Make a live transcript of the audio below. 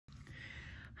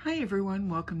Hi everyone,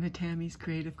 welcome to Tammy's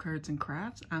Creative Cards and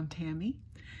Crafts. I'm Tammy,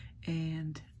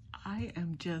 and I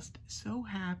am just so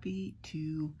happy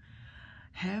to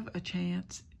have a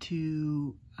chance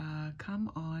to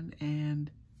come on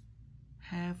and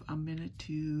have a minute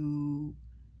to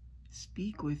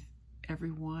speak with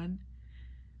everyone.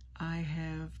 I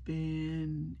have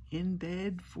been in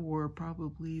bed for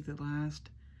probably the last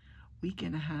week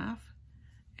and a half,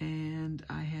 and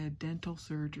I had dental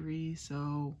surgery,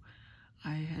 so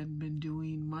I hadn't been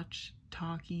doing much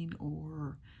talking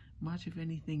or much of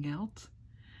anything else.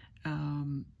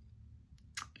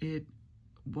 It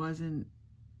wasn't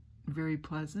very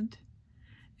pleasant,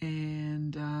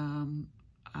 and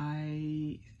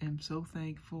I am so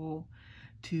thankful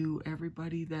to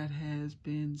everybody that has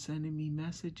been sending me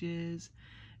messages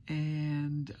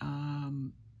and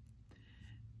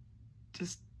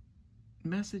just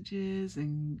messages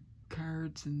and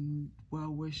cards and well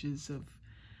wishes of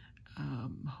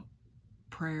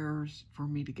prayers for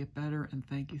me to get better, and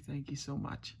thank you so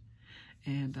much.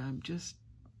 And I'm just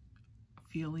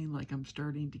feeling like I'm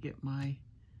starting to get my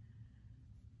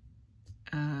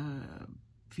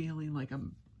feeling like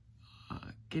I'm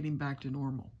getting back to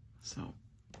normal, so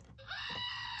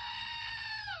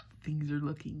things are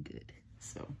looking good.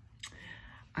 So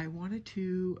I wanted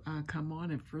to come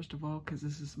on, and first of all, because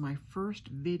this is my first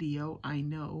video, I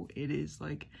know it is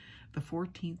like the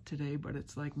 14th today, but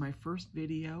it's like my first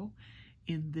video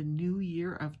in the new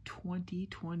year of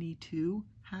 2022.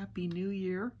 Happy New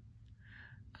Year.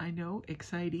 I know,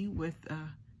 exciting with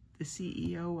the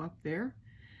CEO up there.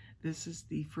 This is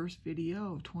the first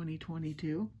video of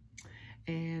 2022.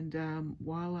 And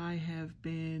while I have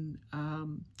been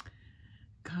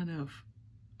kind of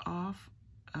off,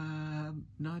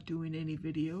 not doing any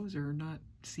videos or not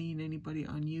seeing anybody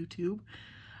on YouTube,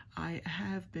 I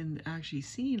have been actually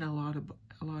seeing a lot of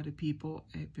people.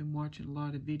 I've been watching a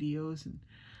lot of videos and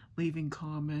leaving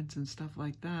comments and stuff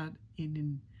like that in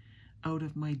and out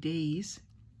of my days.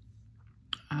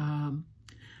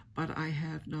 But I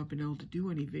have not been able to do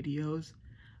any videos.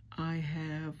 I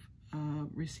have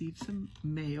received some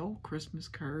mail, Christmas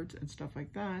cards and stuff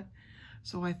like that.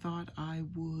 So I thought I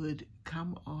would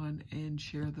come on and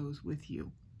share those with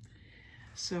you.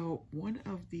 So one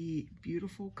of the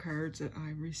beautiful cards that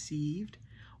I received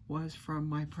was from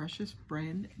my precious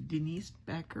friend, Denise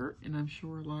Becker. And I'm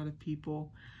sure a lot of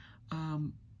people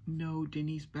know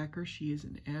Denise Becker. She is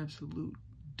an absolute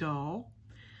doll.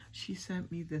 She sent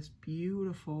me this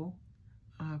beautiful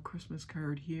Christmas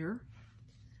card here.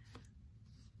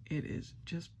 It is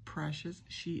just precious.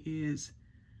 She is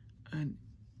an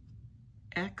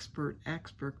expert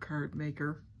card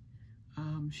maker.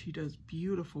 She does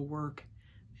beautiful work,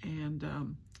 and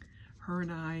her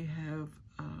and I have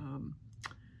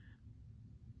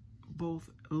both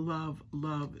love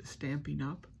Stampin'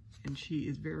 Up, and she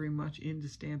is very much into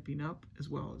Stampin' Up as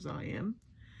well as I am,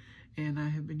 and I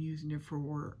have been using it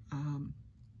for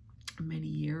many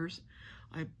years.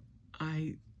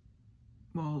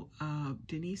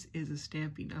 Denise is a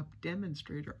Stampin' Up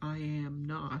demonstrator. I am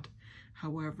not.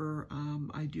 However,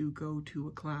 I do go to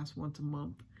a class once a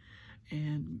month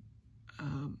and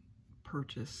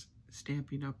purchase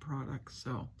Stampin' Up products.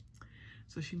 So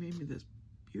she made me this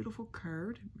beautiful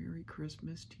card. Merry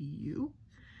Christmas to you.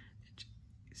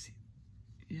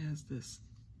 It has this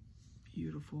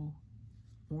beautiful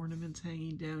ornaments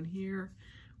hanging down here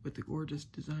with the gorgeous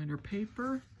designer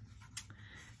paper.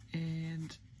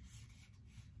 And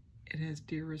it has,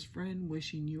 dearest friend,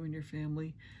 wishing you and your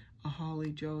family a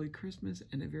holly jolly Christmas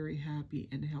and a very happy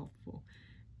and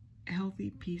healthy,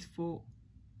 peaceful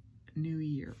new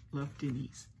year. Love,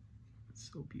 Denise. It's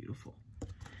so beautiful.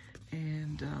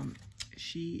 And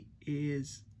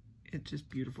it's just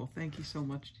beautiful. Thank you so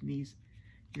much, Denise.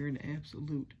 You're an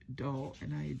absolute doll,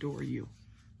 and I adore you.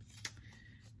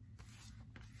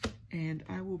 And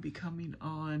I will be coming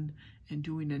on and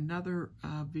doing another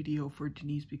video for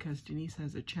Denise, because Denise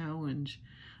has a challenge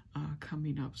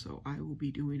coming up. So I will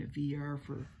be doing a VR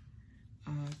for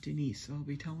Denise. So I'll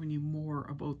be telling you more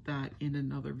about that in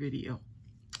another video.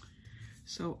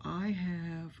 So I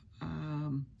have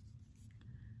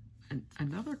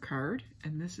another card,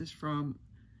 and this is from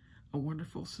a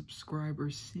wonderful subscriber,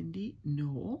 Cindy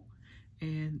Knoll.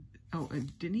 And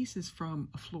Denise is from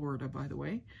Florida, by the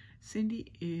way. Cindy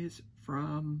is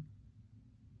from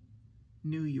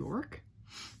New York,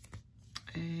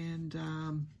 and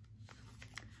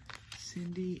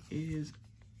Cindy has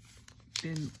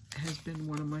been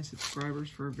one of my subscribers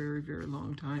for a very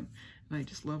long time, and I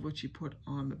just love what she put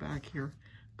on the back here.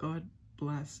 God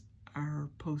bless our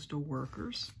postal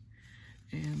workers,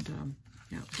 and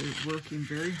yeah, they're working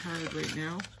very hard right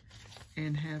now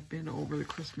and have been over the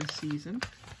Christmas season.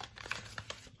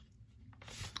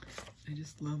 I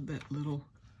just love that little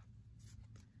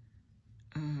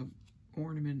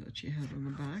ornament that she has on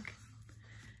the back.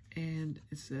 And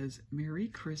it says Merry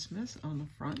Christmas on the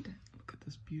front. Look at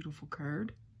this beautiful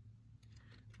card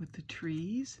with the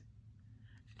trees.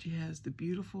 She has the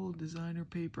beautiful designer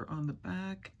paper on the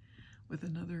back with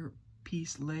another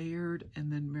piece layered,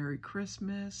 and then Merry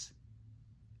Christmas.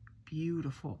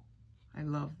 Beautiful. I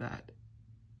love that.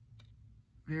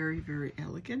 Very, very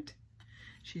elegant.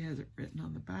 She has it written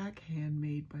on the back,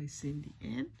 handmade by Cindy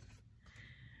Ann.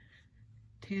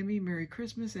 Tammy, Merry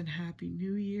Christmas and Happy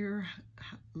New Year.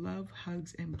 Love,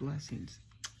 hugs, and blessings.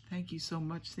 Thank you so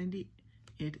much, Cindy.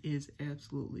 It is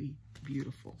absolutely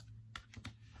beautiful.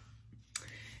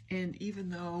 And even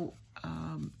though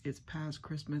it's past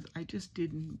Christmas, I just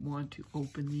didn't want to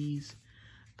open these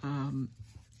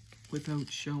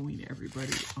without showing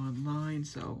everybody online.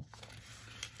 So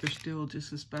they're still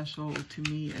just as special to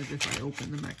me as if I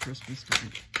opened them at Christmas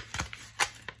time.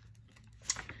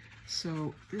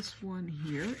 So this one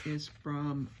here is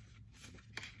from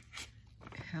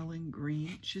Helen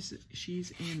Green.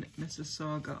 She's in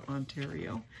Mississauga,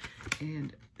 Ontario.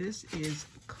 And this is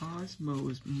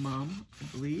Cosmo's mom, I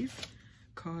believe.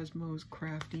 Cosmo's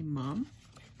Crafty Mom.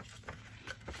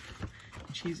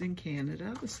 She's in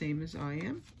Canada, the same as I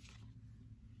am.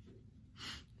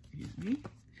 Excuse me.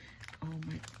 Oh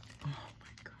my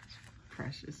gosh.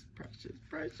 Precious, precious,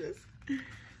 precious.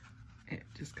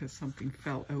 Just because something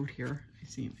fell out here, I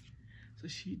seen. So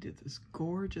she did this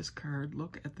gorgeous card.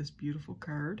 Look at this beautiful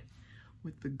card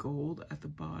with the gold at the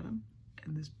bottom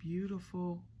and this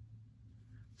beautiful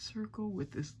circle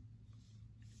with this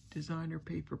designer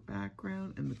paper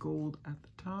background and the gold at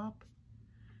the top.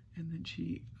 And then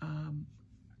she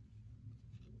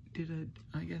did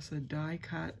I guess a die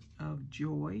cut of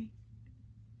joy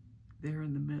there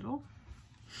in the middle.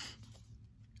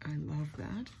 I love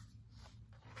that.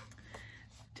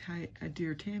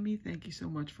 Dear Tammy, thank you so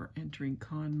much for entering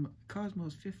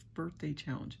Cosmo's 5th birthday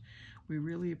challenge. We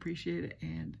really appreciate it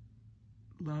and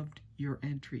loved your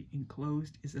entry.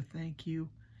 Enclosed is a thank you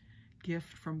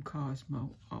gift from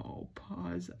Cosmo. Oh,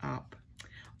 pause up.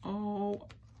 Oh,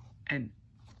 and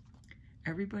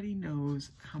everybody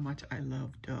knows how much I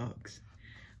love dogs,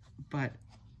 but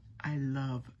I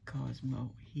love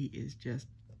Cosmo. He is just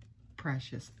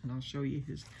precious, and I'll show you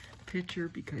his picture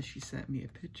because she sent me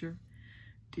a picture.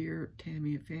 Dear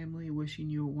Tammy and family, wishing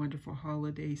you a wonderful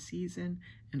holiday season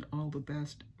and all the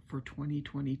best for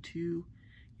 2022.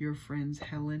 Your friends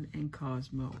Helen and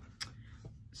Cosmo.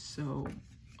 So,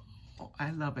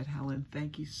 I love it, Helen.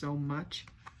 Thank you so much.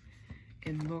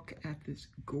 And look at this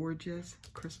gorgeous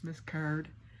Christmas card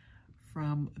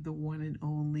from the one and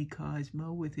only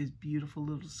Cosmo with his beautiful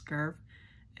little scarf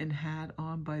and hat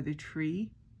on by the tree.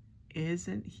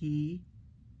 Isn't he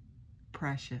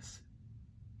precious?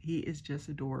 He is just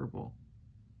adorable.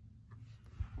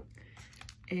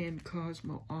 And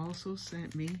Cosmo also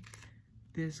sent me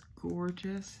this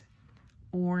gorgeous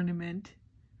ornament,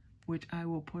 which I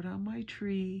will put on my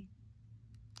tree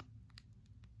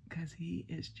because he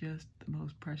is just the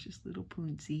most precious little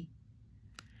poonsy.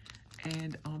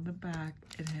 And on the back,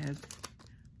 it has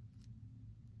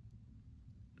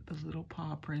the little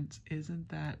paw prints. Isn't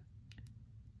that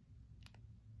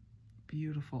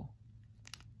beautiful?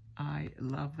 I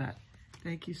love that.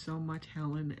 Thank you so much,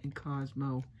 Helen and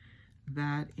Cosmo.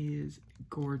 That is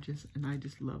gorgeous, and I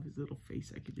just love his little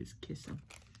face. I could just kiss him.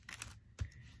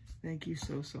 Thank you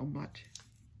so, so much.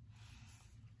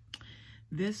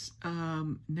 This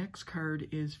next card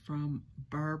is from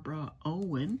Barbara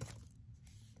Owen.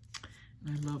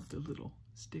 And I love the little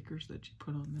stickers that she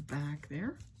put on the back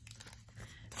there.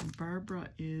 And Barbara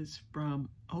is from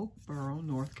Oakboro,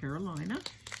 North Carolina.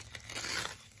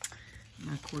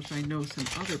 And of course, I know some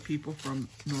other people from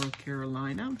North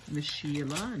Carolina, Miss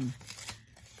Sheila and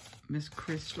Miss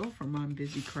Crystal from I'm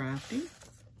Busy Crafting.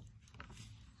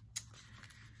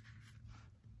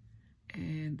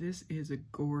 And this is a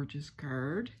gorgeous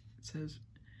card. It says,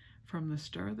 from the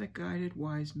star that guided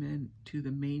wise men to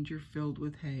the manger filled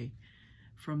with hay,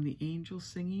 from the angel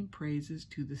singing praises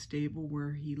to the stable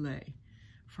where he lay,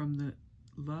 from the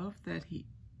love that he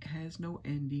has no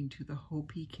ending to the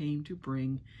hope he came to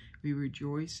bring, we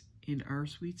rejoice in our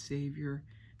sweet Savior,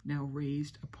 now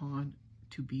raised upon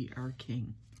to be our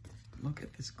King. Look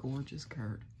at this gorgeous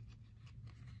card.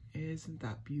 Isn't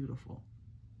that beautiful?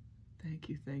 Thank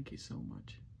you so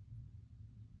much.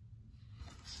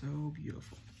 So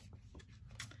beautiful.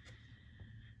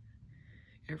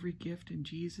 Every gift in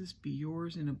Jesus be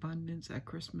yours in abundance at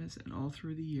Christmas and all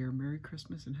through the year. Merry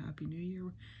Christmas and Happy New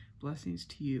Year. Blessings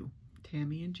to you.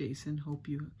 Tammy and Jason, hope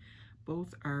you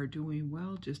both are doing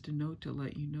well. Just a note to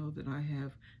let you know that I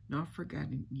have not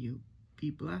forgotten you. Be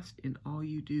blessed in all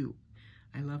you do.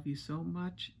 I love you so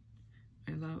much.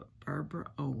 I love Barbara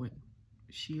Owen.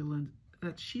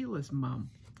 That's Sheila's mom.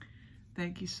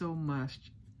 Thank you so much.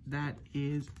 That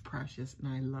is precious,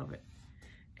 and I love it.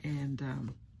 And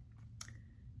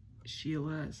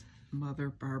Sheila's mother,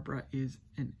 Barbara, is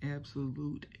an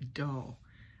absolute doll.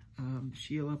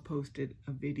 Sheila posted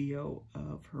a video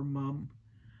of her mom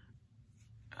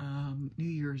New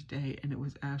Year's Day, and it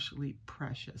was actually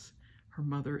precious. Her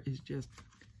mother is just,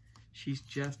 she's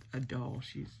just a doll.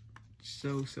 She's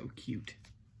so, so cute.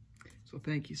 So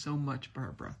thank you so much,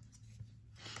 Barbara.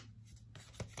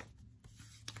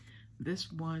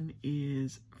 This one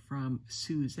is from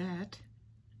Suzette,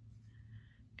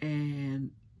 and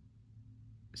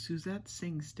Suzette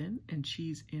Singston, and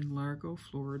she's in Largo,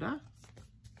 Florida.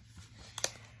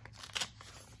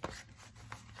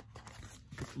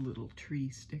 Look at the little tree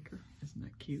sticker. Isn't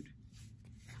that cute?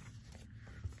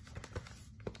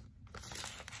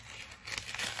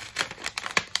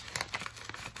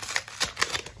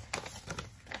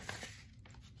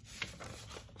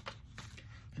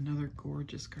 Another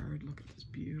gorgeous card. Look at this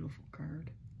beautiful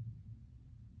card.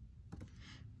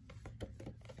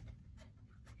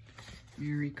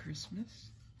 Merry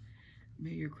Christmas.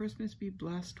 May your Christmas be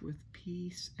blessed with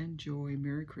peace and joy.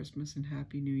 Merry Christmas and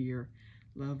Happy New Year.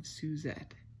 Love,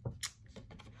 Suzette.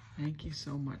 Thank you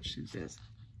so much, Suzette.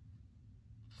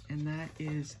 And that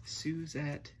is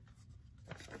Suzette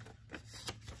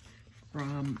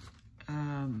from,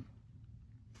 oh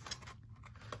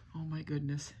my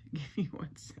goodness, give me 1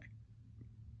 sec.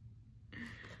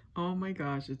 Oh my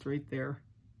gosh, it's right there.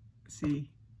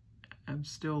 See, I'm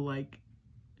still like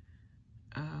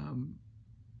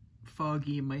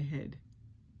foggy in my head.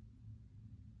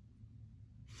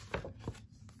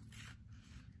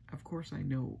 Of course I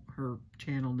know her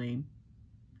channel name.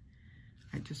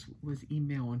 I just was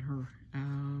emailing her.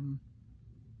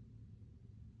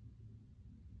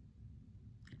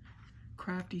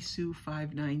 Crafty Sue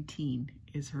 519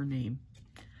 is her name.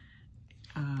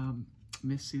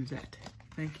 Miss Suzette.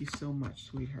 Thank you so much,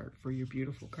 sweetheart, for your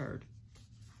beautiful card.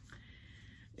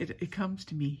 It comes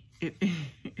to me.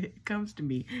 It comes to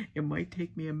me. It might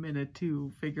take me a minute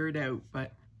to figure it out,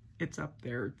 but it's up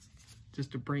there. It's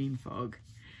just a brain fog.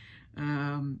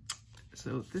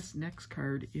 So this next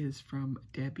card is from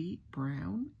Debbie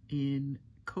Brown in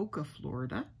Cocoa,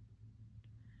 Florida.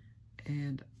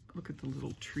 And look at the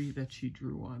little tree that she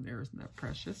drew on there. Isn't that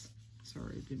precious?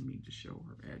 Sorry, I didn't mean to show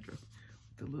her address.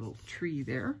 The little tree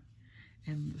there.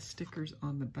 And the stickers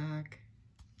on the back.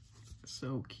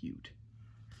 So cute.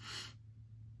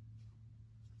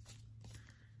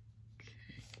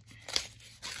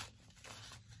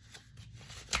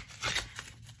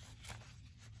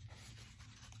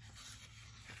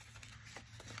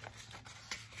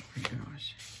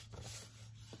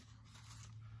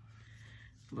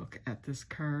 Look at this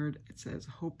card. It says,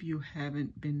 hope you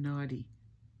haven't been naughty.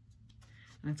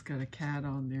 And it's got a cat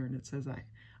on there, and it says,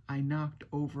 I knocked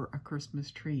over a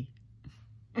Christmas tree.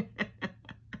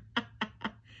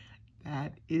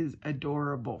 That is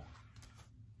adorable.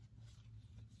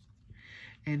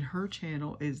 And her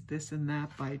channel is This and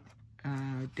That by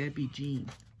Debbie Jean.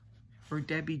 Or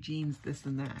Debbie Jean's This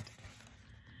and That.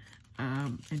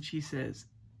 And she says,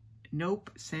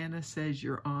 nope, Santa says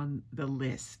you're on the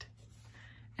list.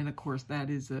 And of course, that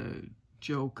is a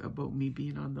joke about me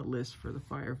being on the list for the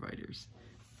firefighters.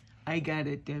 I got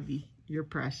it, Debbie. You're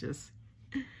precious.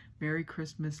 Merry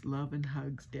Christmas, love and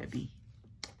hugs, Debbie.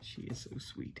 She is so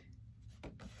sweet.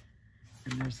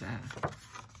 And there's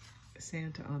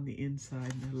Santa on the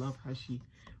inside, and I love how she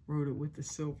wrote it with the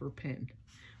silver pen.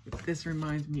 But this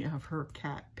reminds me of her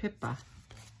cat, Pippa.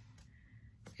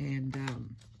 And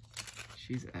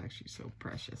she's actually so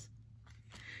precious.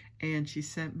 And she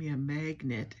sent me a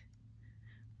magnet.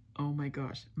 Oh my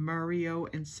gosh. Mario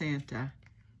and Santa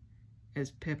as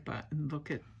Pippa. And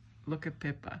look at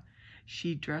Pippa.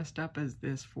 She dressed up as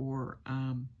this for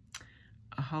a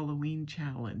Halloween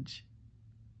challenge.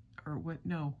 Or what?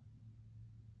 No.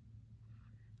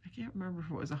 I can't remember if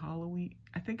it was a Halloween.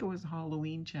 I think it was a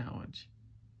Halloween challenge.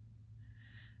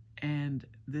 And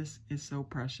this is so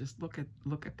precious. Look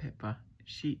at Pippa.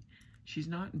 She's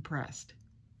not impressed,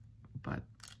 but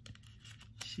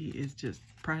she is just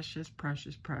precious,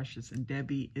 precious, precious. And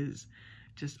Debbie is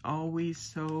just always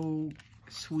so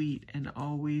sweet and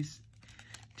always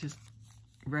just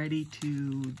ready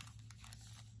to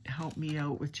help me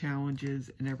out with challenges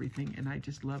and everything. And I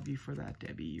just love you for that,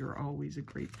 Debbie. You're always a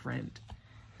great friend.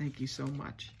 Thank you so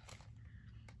much.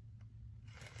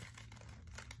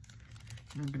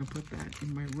 And I'm going to put that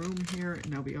in my room here,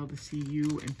 and I'll be able to see you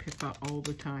and Pippa all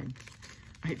the time.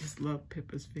 I just love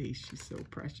Pippa's face. She's so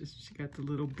precious. She got the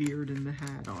little beard and the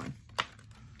hat on.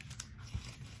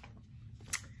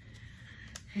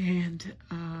 And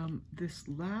this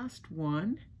last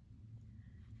one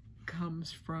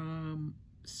comes from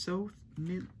South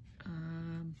Mid.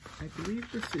 I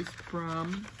believe this is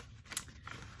from,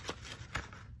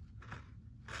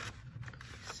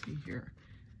 let's see here,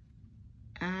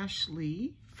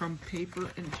 Ashley from Paper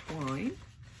and Twine.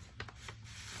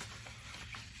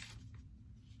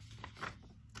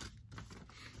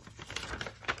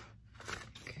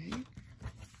 Okay.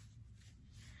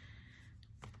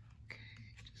 Okay,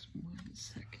 just 1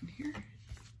 second here.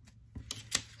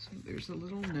 So there's a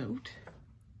little note.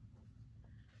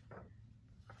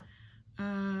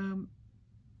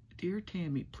 Dear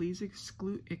Tammy, please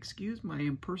excuse my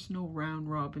impersonal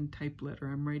round robin type letter.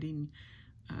 I'm writing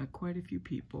quite a few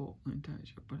people, but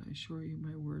I assure you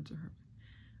my words are.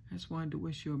 I just wanted to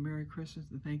wish you a Merry Christmas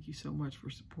and thank you so much for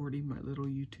supporting my little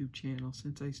YouTube channel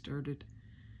since I started.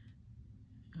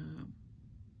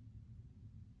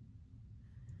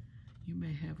 You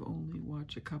may have only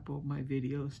watched a couple of my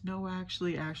videos. No,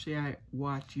 actually, I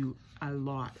watch you a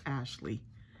lot, Ashley.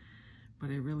 But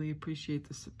I really appreciate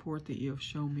the support that you have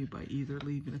shown me by either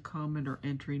leaving a comment or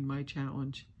entering my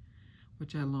challenge,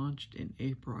 which I launched in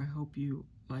April. I hope you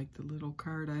like the little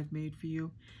card I've made for you.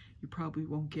 You probably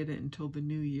won't get it until the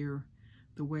new year,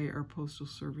 the way our postal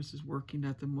service is working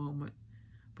at the moment.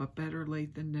 But better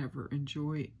late than never.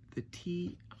 Enjoy the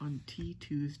tea on Tea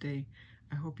Tuesday.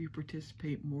 I hope you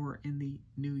participate more in the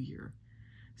new year.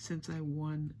 Since I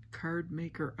won Card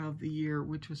Maker of the Year,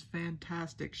 which was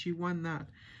fantastic. She won that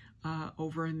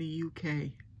over in the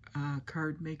UK,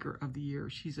 Card Maker of the Year.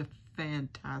 She's a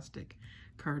fantastic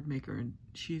card maker, and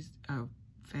she's a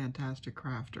fantastic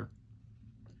crafter.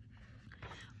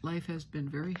 Life has been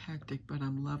very hectic, but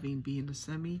I'm loving being a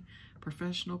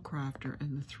semi-professional crafter,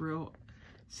 and the thrill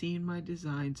seeing my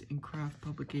designs in craft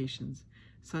publications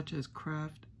such as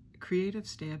Creative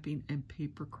Stamping and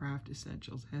Paper Craft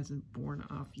Essentials hasn't worn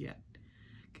off yet.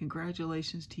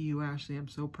 Congratulations to you, Ashley. I'm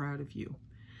so proud of you.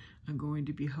 I'm going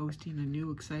to be hosting a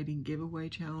new exciting giveaway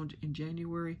challenge in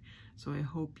January, so I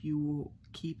hope you will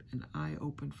keep an eye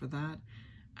open for that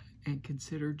and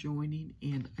consider joining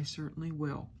in. I certainly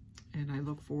will. And I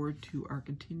look forward to our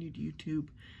continued YouTube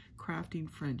crafting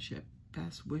friendship.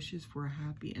 Best wishes for a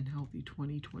happy and healthy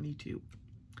 2022.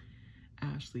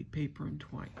 Ashley, Paper and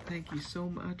Twine. Thank you so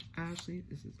much, Ashley.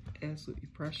 This is absolutely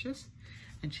precious.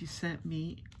 And she sent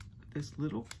me this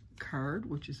little card,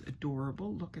 which is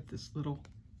adorable. Look at this little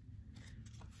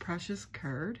precious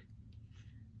card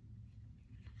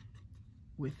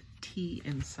with tea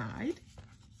inside.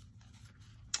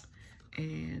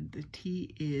 And the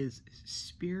tea is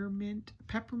spearmint,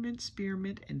 peppermint,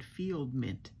 spearmint, and field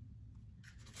mint.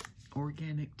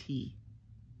 Organic tea.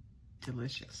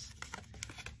 Delicious.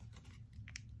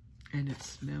 And it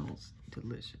smells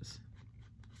delicious.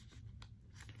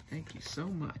 Thank you so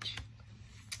much.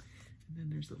 And then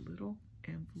there's a little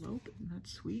envelope. Isn't that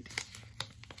sweet?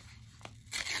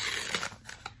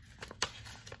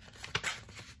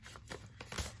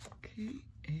 Okay,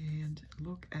 and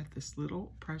look at this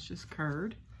little precious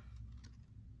card.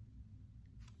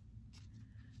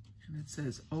 And it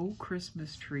says, "Oh,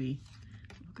 Christmas tree."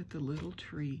 Look at the little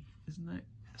tree. Isn't that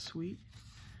sweet?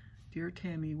 Dear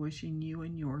Tammy, wishing you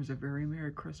and yours a very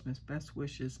Merry Christmas. Best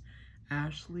wishes,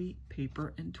 Ashley,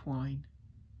 Paper and Twine.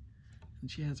 And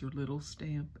she has her little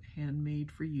stamp,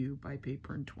 handmade for you by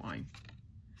Paper and Twine.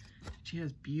 She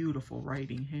has beautiful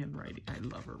writing, handwriting. I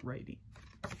love her writing.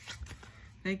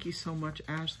 Thank you so much,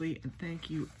 Ashley, and thank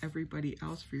you everybody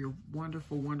else for your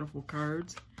wonderful, wonderful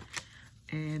cards.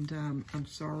 And I'm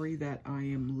sorry that I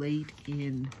am late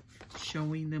in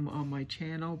showing them on my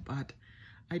channel, but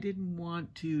I didn't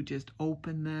want to just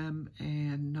open them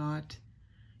and not,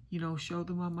 you know, show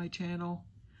them on my channel.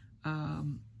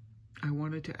 I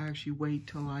wanted to actually wait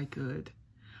till I could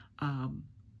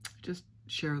just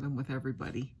share them with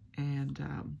everybody. And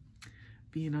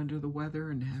being under the weather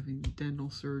and having dental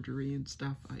surgery and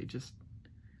stuff, I just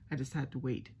had to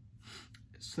wait.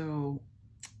 So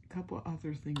a couple of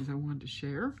other things I wanted to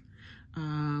share.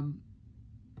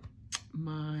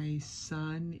 My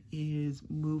son is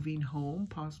moving home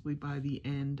possibly by the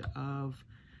end of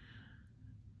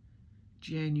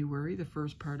January, the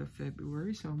first part of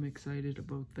February, so I'm excited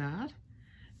about that.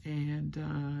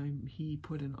 And he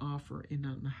put an offer in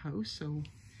on the house, so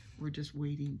we're just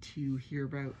waiting to hear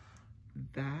about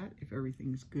that, if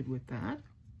everything's good with that.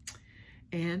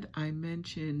 And I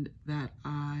mentioned that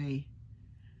I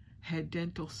had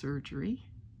dental surgery,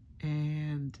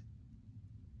 and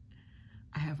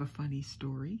I have a funny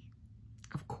story.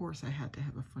 Of course, I had to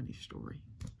have a funny story.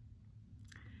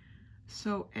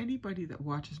 So anybody that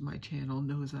watches my channel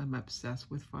knows I'm obsessed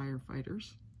with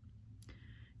firefighters.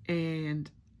 And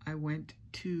I went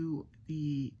to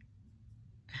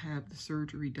have the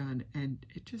surgery done, and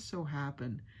it just so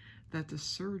happened that the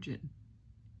surgeon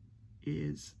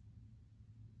is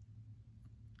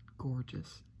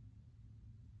gorgeous.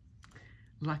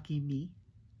 Lucky me.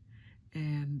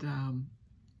 And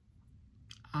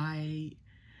I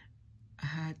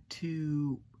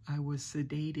was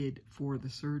sedated for the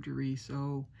surgery,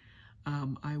 so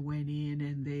I went in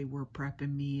and they were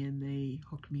prepping me and they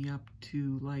hooked me up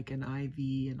to like an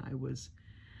IV, and I was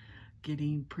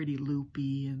getting pretty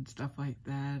loopy and stuff like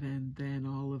that. And then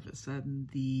all of a sudden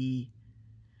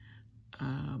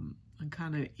I'm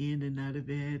kind of in and out of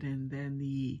it, and then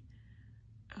the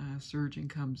surgeon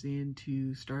comes in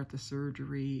to start the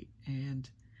surgery, and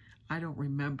I don't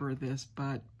remember this,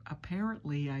 but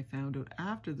apparently I found out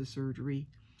after the surgery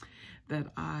that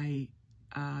I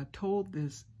told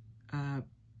this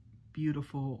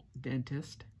beautiful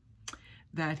dentist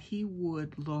that he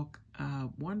would look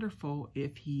wonderful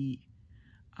if he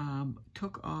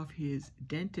took off his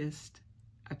dentist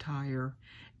attire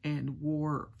and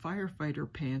wore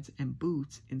firefighter pants and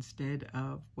boots instead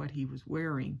of what he was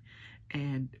wearing,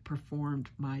 and performed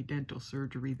my dental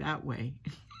surgery that way.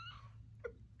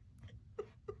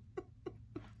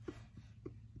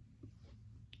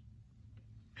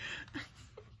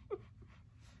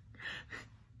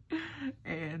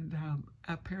 And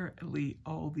apparently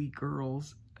all the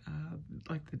girls,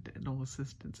 like the dental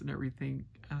assistants and everything,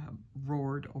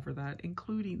 roared over that,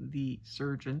 including the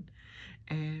surgeon.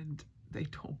 And they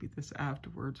told me this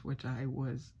afterwards, which I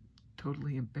was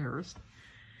totally embarrassed.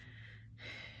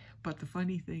 But the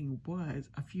funny thing was,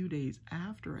 a few days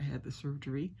after I had the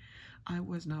surgery, I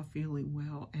was not feeling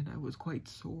well, and I was quite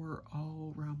sore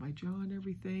all around my jaw and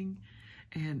everything,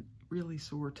 and really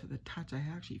sore to the touch. I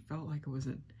actually felt like I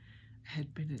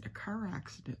had been in a car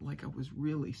accident, like I was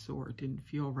really sore. It didn't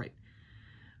feel right.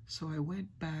 So I went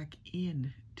back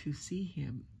in to see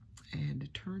him, and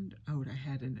it turned out I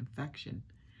had an infection.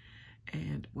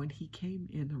 And when he came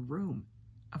in the room,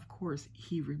 of course,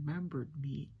 he remembered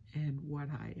me and what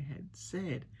I had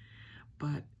said,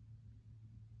 but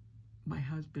my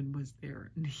husband was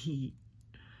there, and he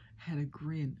had a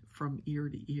grin from ear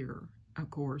to ear, of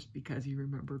course, because he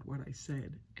remembered what I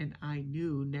said, and I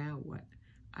knew now what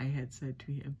I had said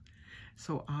to him.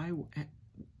 So I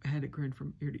had a grin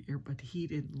from ear to ear, but he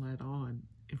didn't let on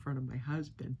in front of my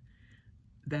husband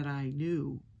that I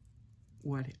knew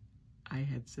what I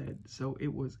had said. So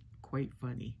it was quite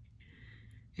funny.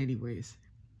 Anyways,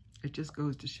 it just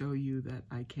goes to show you that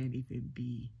I can't even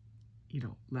be,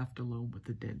 left alone with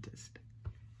the dentist.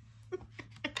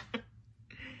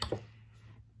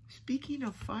 Speaking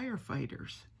of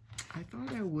firefighters, I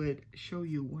thought I would show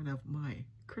you one of my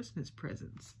Christmas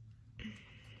presents.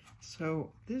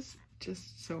 So this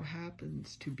just so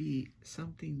happens to be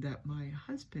something that my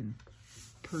husband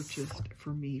purchased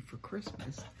for me for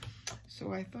Christmas.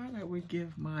 So I thought I would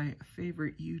give my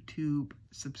favorite YouTube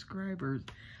subscribers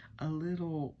a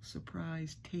little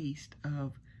surprise taste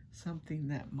of something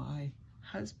that my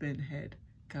husband had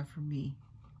got for me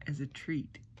as a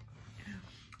treat.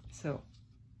 So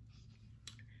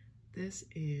this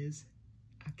is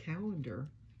a calendar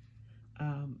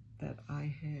that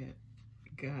I had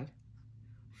got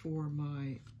for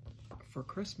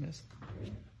Christmas.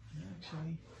 And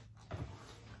actually,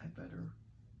 I better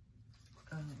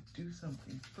do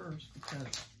something first,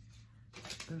 because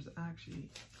there's actually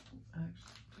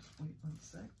just wait one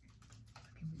sec.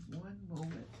 Give me one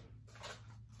moment.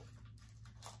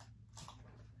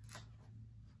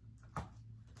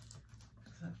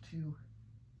 Just have to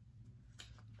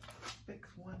fix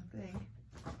one thing.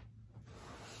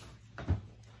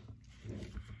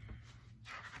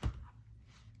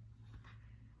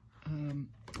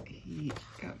 He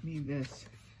got me this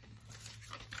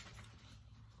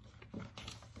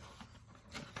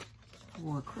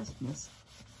for Christmas.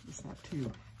 Just have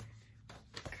to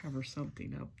cover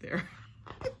something up there.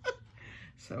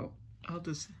 So I'll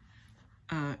just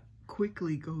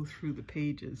quickly go through the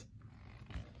pages.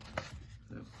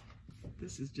 So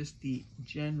this is just the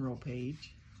general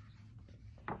page.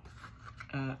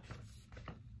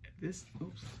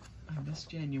 Oops, I missed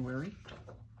January.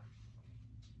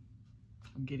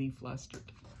 I'm getting flustered.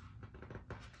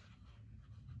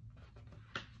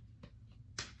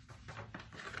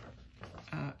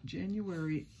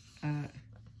 January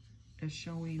is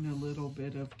showing a little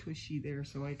bit of tushy there,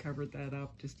 so I covered that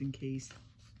up just in case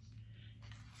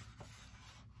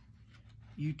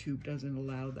YouTube doesn't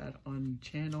allow that on the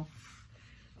channel.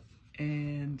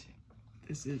 And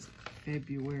this is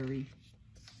February.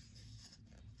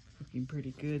 Looking pretty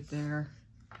good there.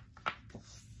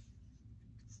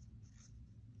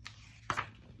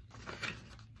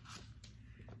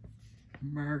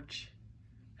 March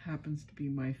happens to be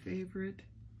my favorite.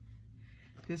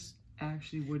 This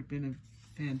actually would have been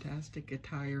a fantastic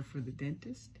attire for the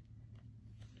dentist.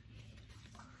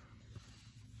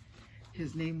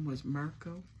 His name was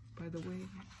Marco, by the way.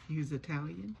 He was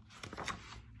Italian.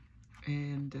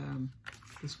 And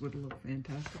this would look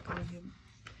fantastic on him.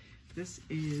 This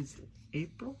is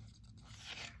April.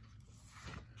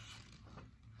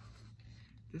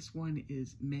 This one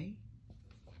is May,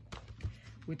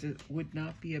 which would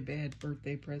not be a bad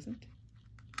birthday present.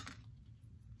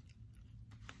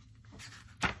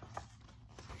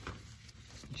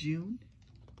 June.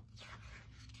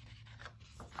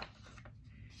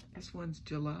 This one's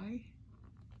July.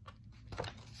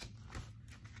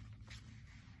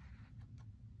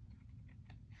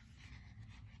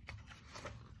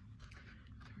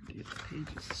 This page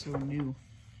is so new.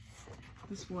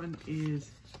 This one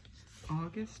is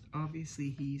August.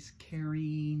 Obviously, he's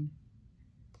carrying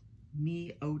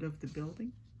me out of the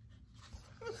building.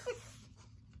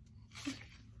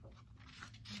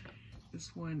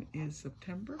 This one is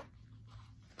September.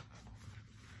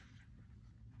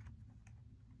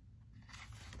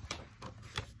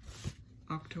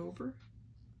 October.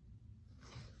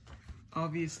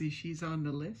 Obviously, she's on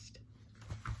the list.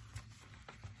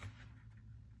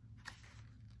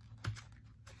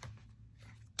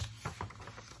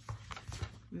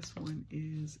 This one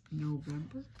is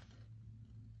November.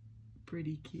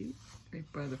 Pretty cute,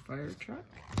 right by the fire truck.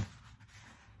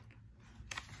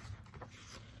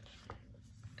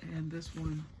 And this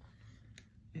one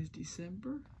is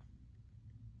December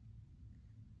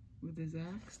with his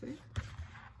axe there.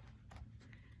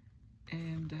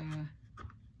 And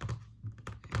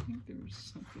I think there was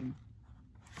something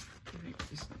right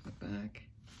just on the back.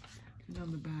 And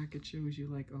on the back it shows you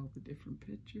like all the different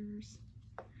pictures.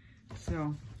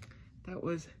 So that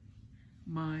was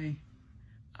my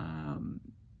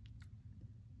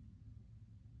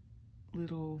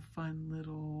little fun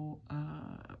little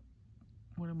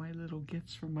one of my little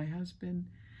gifts from my husband,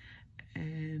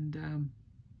 and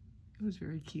it was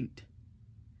very cute.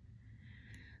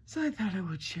 So I thought I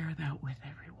would share that with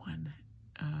everyone,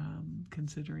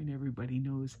 considering everybody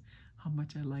knows how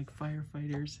much I like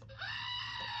firefighters,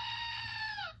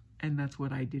 and that's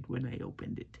what I did when I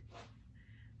opened it.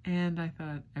 And I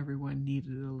thought everyone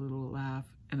needed a little laugh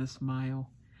and a smile,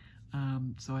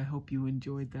 so I hope you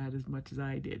enjoyed that as much as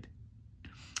I did.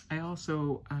 I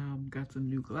also got some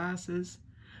new glasses,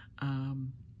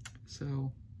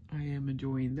 so I am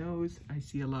enjoying those. I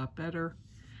see a lot better,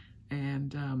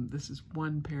 and this is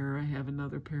one pair. I have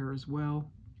another pair as well,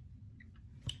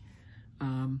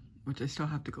 which I still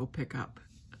have to go pick up.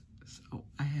 So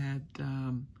I had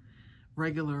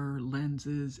regular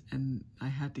lenses, and I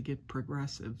had to get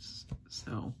progressives,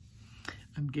 so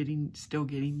I'm still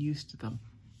getting used to them.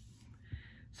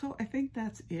 So I think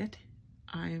that's it.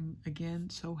 I'm again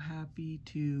so happy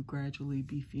to gradually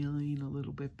be feeling a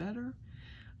little bit better.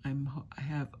 I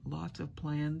have lots of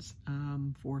plans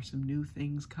for some new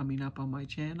things coming up on my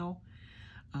channel.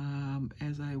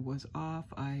 As I was off,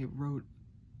 I wrote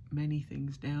many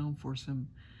things down for some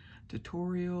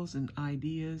tutorials and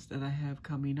ideas that I have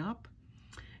coming up,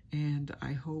 and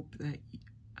I hope that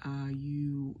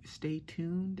you stay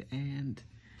tuned. And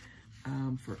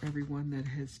for everyone that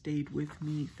has stayed with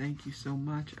me, thank you so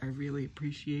much. I really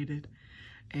appreciate it,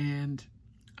 and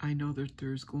I know that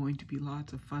there's going to be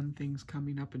lots of fun things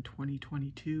coming up in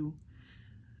 2022.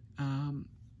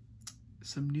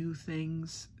 Some new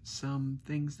things, some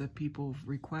things that people have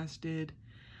requested.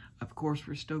 Of course,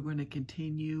 we're still going to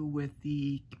continue with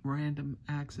the random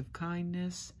acts of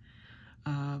kindness.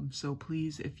 So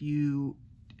please, if you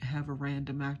have a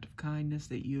random act of kindness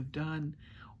that you've done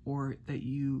or that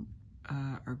you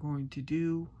are going to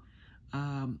do,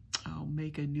 I'll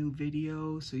make a new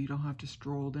video so you don't have to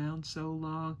stroll down so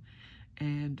long,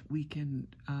 and we can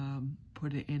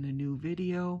put it in a new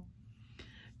video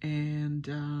and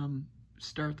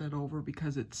start that over,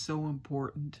 because it's so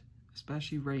important,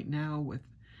 especially right now with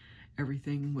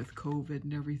everything with COVID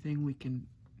and everything. We can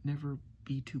never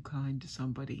be too kind to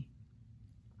somebody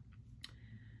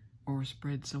or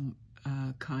spread some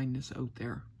kindness out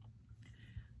there.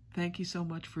 Thank you so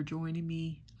much for joining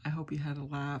me. I hope you had a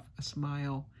laugh, a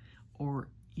smile, or,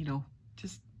 you know,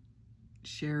 just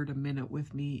shared a minute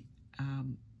with me.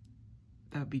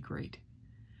 That'd be great.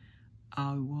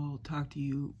 I will talk to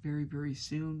you very, very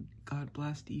soon. God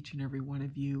bless each and every one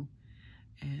of you.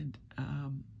 And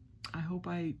I hope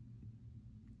I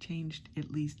changed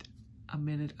at least a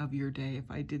minute of your day. If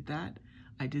I did that,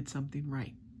 I did something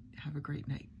right. Have a great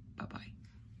night. Bye-bye.